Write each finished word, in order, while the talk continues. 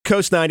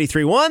Coast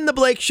 93.1, The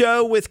Blake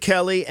Show with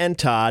Kelly and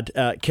Todd.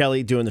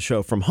 Kelly doing the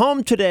show from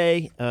home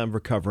today,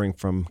 recovering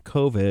from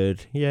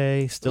COVID.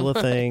 Yay, still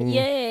a thing.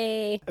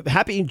 Yay.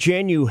 Happy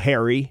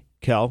Januhairy,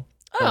 Kel.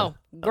 Oh,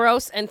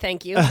 gross, and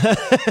thank you.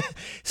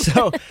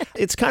 So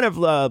it's kind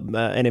of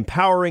an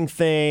empowering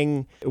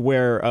thing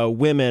where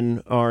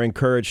women are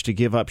encouraged to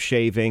give up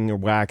shaving or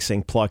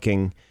waxing,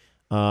 plucking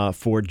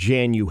for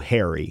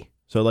Januhairy.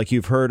 So like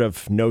you've heard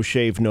of No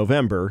Shave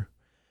November,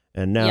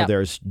 and now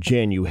there's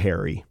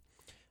Januhairy.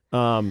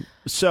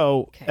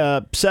 So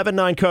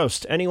 79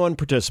 Coast, anyone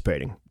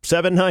participating?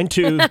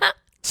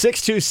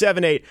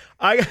 792-6278.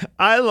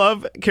 I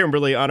love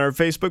Kimberly on our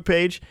Facebook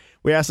page.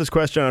 We asked this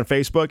question on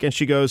Facebook, and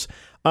she goes,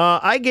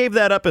 I gave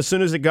that up as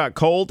soon as it got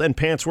cold and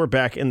pants were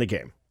back in the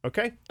game.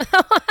 Okay?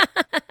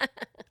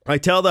 I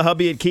tell the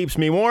hubby it keeps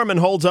me warm and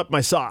holds up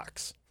my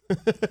socks.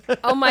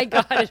 Oh, my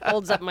God, it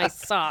holds up my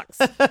socks.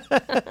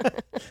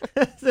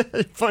 That's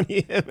a funny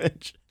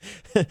image.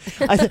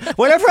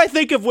 Whenever I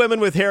think of women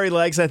with hairy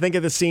legs, I think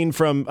of the scene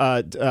from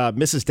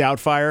Mrs.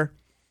 Doubtfire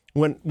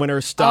when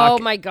her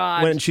stock. Oh, my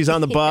God. When she's on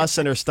the bus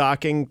and her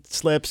stocking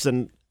slips,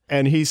 and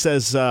he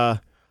says, I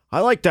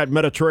like that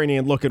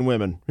Mediterranean-looking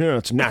women. You know,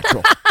 it's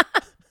natural.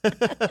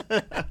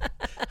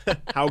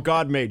 How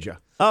God made you.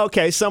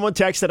 Okay, someone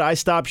texted, I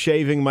stopped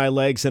shaving my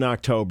legs in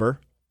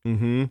October.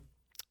 Mm-hmm.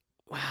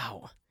 Wow.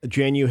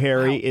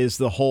 Januhairy is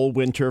the whole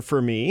winter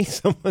for me.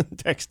 Someone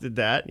texted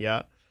that,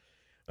 yeah.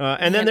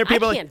 And then there are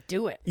people I can't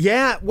do it.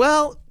 Yeah,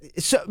 well,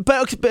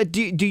 but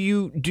do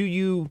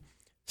you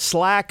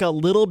slack a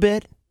little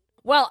bit?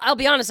 Well, I'll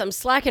be honest, I'm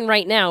slacking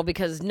right now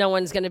because no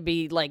one's going to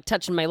be like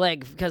touching my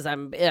leg because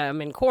I'm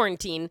in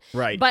quarantine.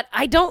 Right. But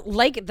I don't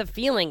like the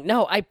feeling.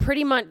 No, I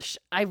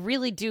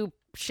really do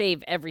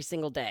shave every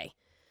single day.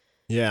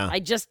 Yeah.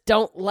 I just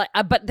don't like,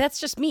 but that's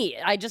just me.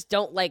 I just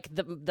don't like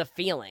the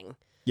feeling.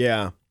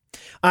 Yeah.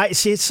 I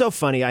see. It's so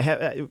funny. I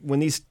have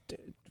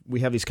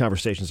we have these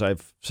conversations. I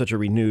have such a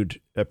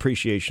renewed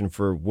appreciation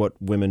for what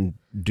women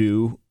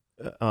do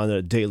on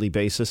a daily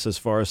basis as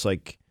far as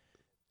like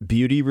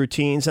beauty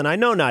routines. And I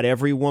know not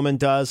every woman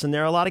does, and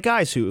there are a lot of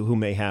guys who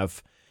may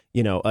have,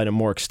 a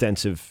more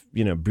extensive,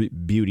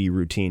 beauty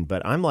routine.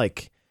 But I'm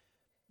like,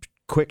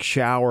 quick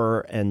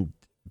shower and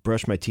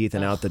brush my teeth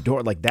and out the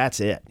door. Like that's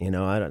it. I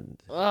don't.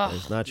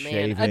 It's not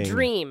shaving. A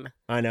dream.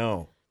 I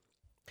know.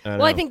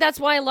 Well, I think that's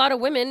why a lot of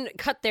women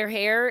cut their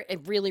hair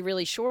really,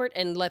 really short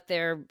and let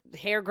their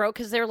hair grow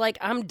because they're like,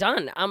 I'm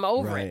done. I'm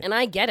over it. And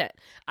I get it.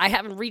 I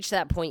haven't reached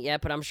that point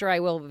yet, but I'm sure I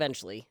will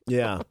eventually.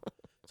 Yeah.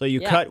 So you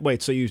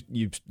so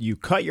you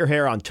cut your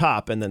hair on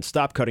top and then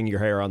stop cutting your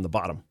hair on the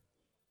bottom.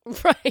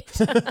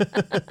 Right.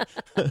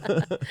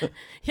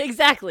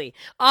 Exactly.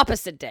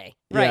 Opposite day.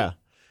 Right.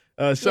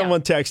 Yeah.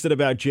 Someone texted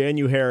about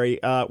Januhairy.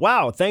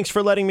 Wow, thanks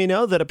for letting me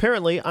know that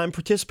apparently I'm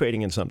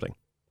participating in something.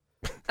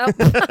 Oh.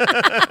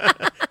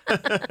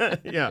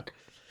 Yeah.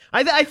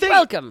 I think.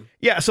 Welcome.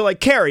 Yeah. So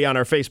like Carrie on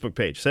our Facebook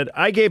page said,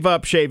 I gave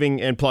up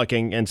shaving and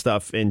plucking and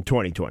stuff in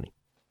 2020.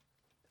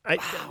 Wow.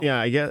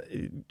 Yeah.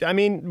 I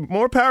mean,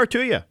 more power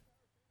to you.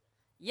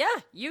 Yeah.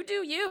 You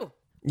do you.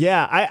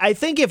 Yeah. I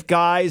think if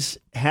guys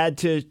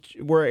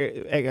were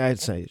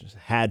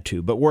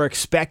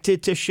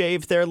expected to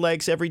shave their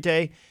legs every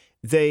day,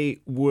 they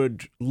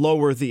would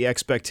lower the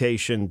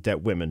expectation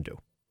that women do.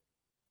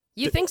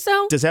 You think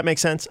so? Does that make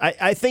sense?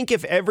 I think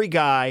if every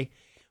guy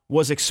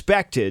was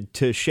expected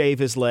to shave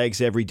his legs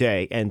every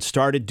day and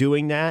started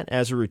doing that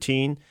as a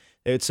routine,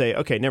 they would say,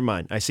 okay, never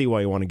mind. I see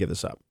why you want to give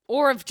this up.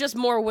 Or if just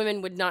more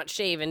women would not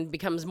shave and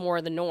becomes more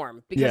the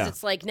norm. Because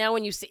it's like now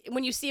when you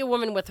see a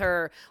woman with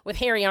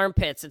hairy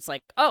armpits, it's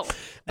like, oh.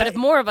 But if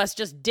more of us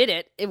just did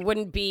it, it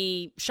wouldn't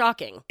be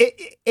shocking.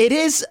 It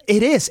is.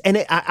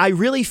 And I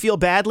really feel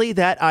badly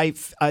that I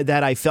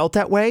felt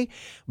that way.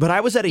 But I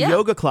was at a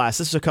yoga class.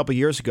 This is a couple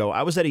years ago.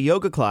 I was at a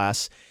yoga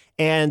class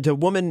and a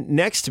woman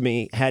next to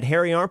me had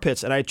hairy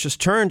armpits. And I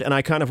just turned and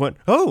I kind of went,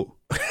 oh.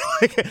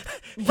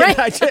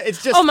 Right.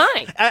 It's just, oh,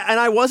 my. And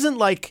I wasn't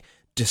like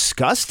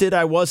disgusted.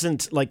 I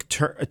wasn't like,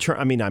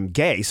 I mean, I'm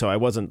gay, so I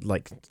wasn't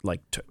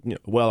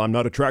well, I'm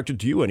not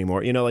attracted to you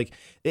anymore.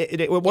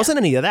 It wasn't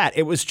any of that.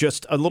 It was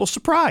just a little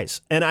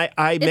surprise. And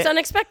it's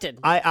unexpected.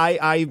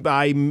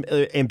 I'm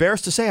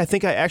embarrassed to say, I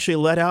think I actually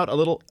let out a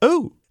little,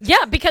 ooh.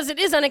 Yeah, because it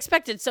is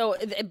unexpected. So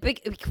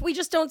we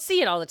just don't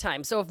see it all the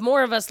time. So if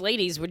more of us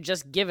ladies would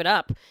just give it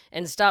up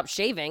and stop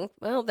shaving,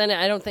 well, then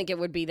I don't think it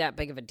would be that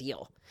big of a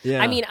deal.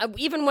 Yeah. I mean,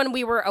 even when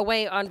we were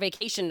away on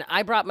vacation,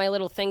 I brought my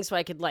little thing so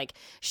I could like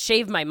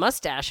shave my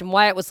mustache. And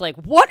Wyatt was like,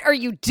 what are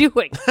you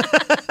doing?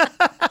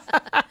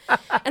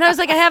 And I was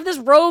like, I have this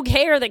rogue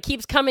hair that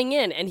keeps coming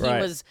in. And he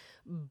was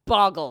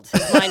boggled.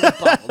 His mind was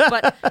boggled.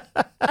 But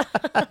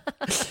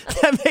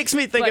that makes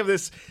me think of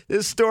this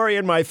story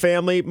in my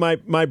family.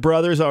 My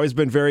brother's always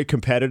been very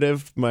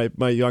competitive. My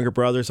younger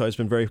brother's always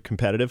been very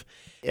competitive.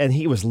 And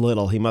he was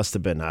little. He must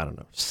have been,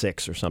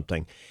 6 or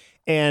something.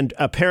 And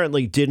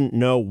apparently didn't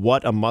know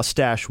what a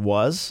mustache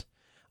was.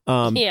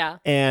 And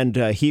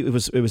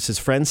it was his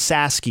friend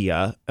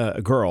Saskia,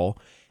 a girl,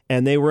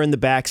 and they were in the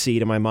back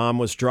seat and my mom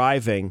was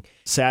driving.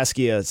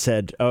 Saskia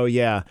said, oh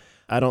yeah,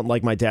 I don't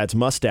like my dad's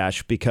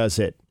mustache because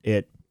it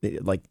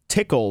like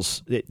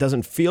tickles. It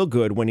doesn't feel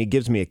good when he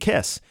gives me a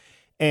kiss.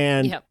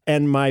 And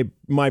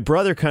my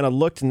brother kind of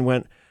looked and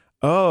went,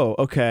 oh,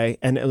 okay.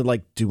 And it was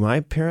like, do my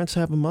parents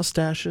have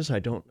mustaches? I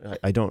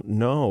don't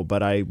know,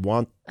 but I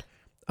don't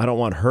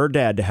want her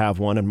dad to have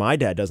one, and my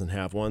dad doesn't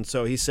have one.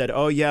 So he said,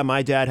 oh yeah,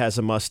 my dad has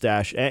a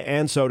mustache,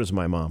 and so does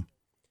my mom.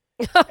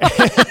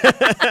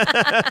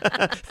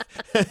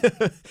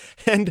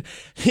 And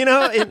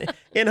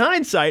in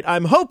hindsight,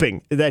 I'm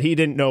hoping that he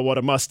didn't know what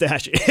a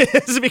mustache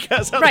is,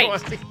 because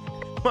otherwise,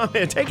 Mom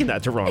may have taken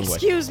that the wrong way.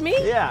 Excuse me?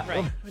 Yeah.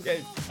 Right.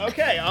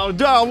 Okay.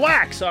 I'll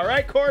wax. All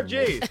right, Core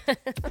G's.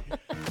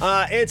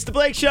 It's the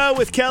Blake Show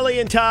with Kelly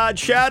and Todd.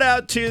 Shout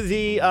out to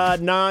the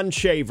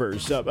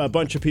non-shavers. A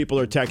bunch of people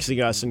are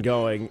texting us and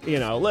going,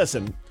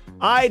 listen,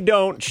 I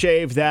don't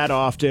shave that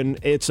often.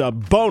 It's a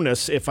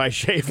bonus if I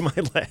shave my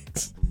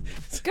legs.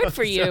 Good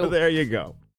for you. So there you go.